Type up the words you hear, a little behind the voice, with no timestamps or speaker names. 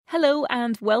Hello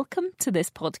and welcome to this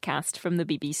podcast from the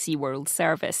BBC World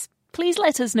Service. Please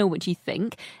let us know what you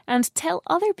think and tell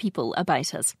other people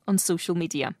about us on social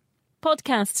media.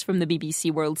 Podcasts from the BBC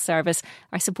World Service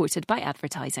are supported by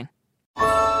advertising.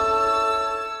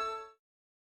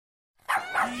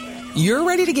 You're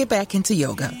ready to get back into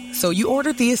yoga, so you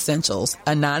ordered the essentials,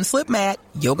 a non-slip mat,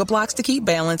 yoga blocks to keep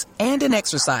balance, and an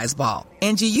exercise ball.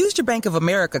 And you used your Bank of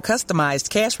America customized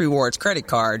cash rewards credit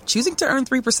card, choosing to earn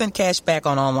 3% cash back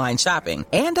on online shopping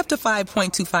and up to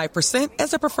 5.25%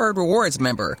 as a preferred rewards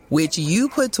member, which you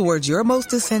put towards your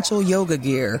most essential yoga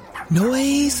gear,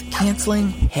 noise canceling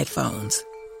headphones.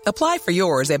 Apply for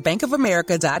yours at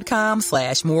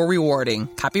bankofamerica.com/more rewarding.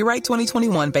 Copyright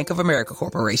 2021 Bank of America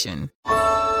Corporation.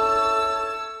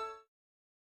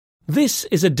 This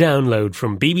is a download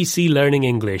from BBC Learning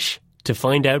English. To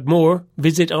find out more,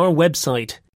 visit our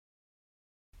website.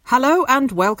 Hello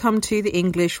and welcome to the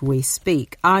English We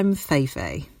Speak. I'm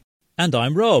Feifei. And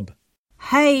I'm Rob.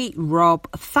 Hey, Rob,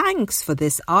 thanks for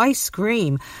this ice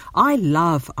cream. I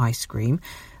love ice cream,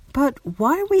 but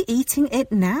why are we eating it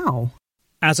now?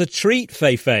 As a treat,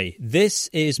 Feifei, this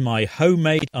is my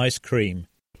homemade ice cream.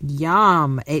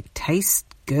 Yum, it tastes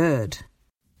good.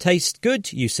 Tastes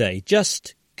good, you say?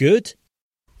 Just good?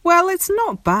 Well, it's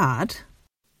not bad.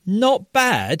 Not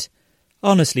bad?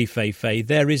 Honestly, Feifei,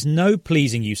 there is no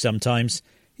pleasing you sometimes.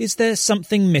 Is there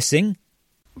something missing?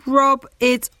 Rob,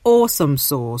 it's awesome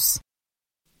sauce.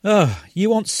 Oh, you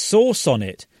want sauce on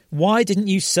it? Why didn't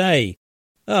you say?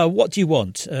 What do you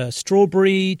want?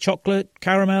 Strawberry, chocolate,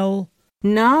 caramel?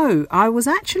 No, I was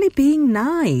actually being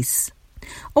nice.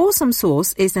 Awesome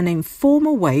sauce is an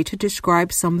informal way to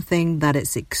describe something that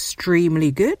is extremely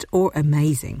good or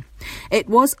amazing. It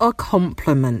was a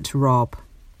compliment, Rob.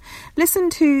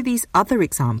 Listen to these other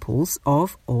examples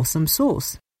of awesome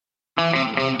sauce.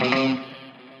 My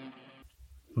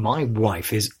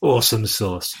wife is awesome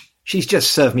sauce. She's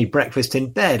just served me breakfast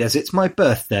in bed as it's my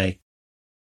birthday.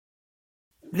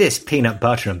 This peanut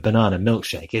butter and banana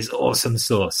milkshake is awesome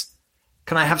sauce.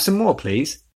 Can I have some more,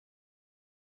 please?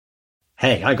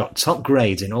 Hey, I got top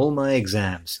grades in all my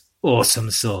exams. Awesome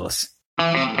sauce.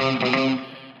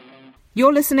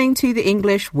 You're listening to the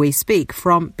English We Speak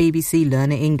from BBC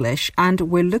Learning English, and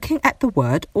we're looking at the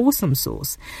word awesome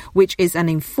sauce, which is an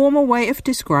informal way of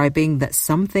describing that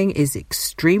something is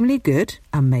extremely good,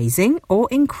 amazing, or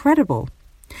incredible.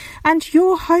 And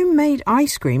your homemade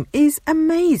ice cream is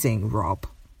amazing, Rob.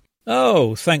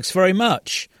 Oh, thanks very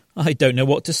much. I don't know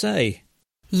what to say.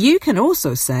 You can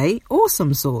also say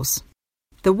awesome sauce.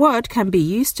 The word can be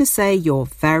used to say you're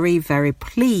very, very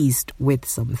pleased with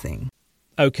something.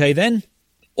 OK then,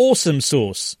 awesome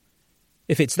sauce.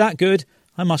 If it's that good,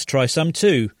 I must try some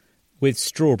too, with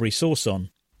strawberry sauce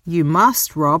on. You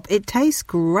must, Rob. It tastes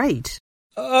great.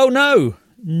 Oh no,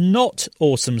 not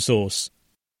awesome sauce.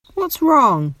 What's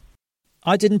wrong?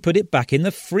 I didn't put it back in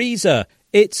the freezer.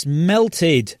 It's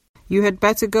melted. You had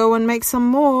better go and make some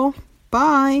more.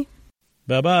 Bye.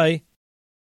 Bye-bye.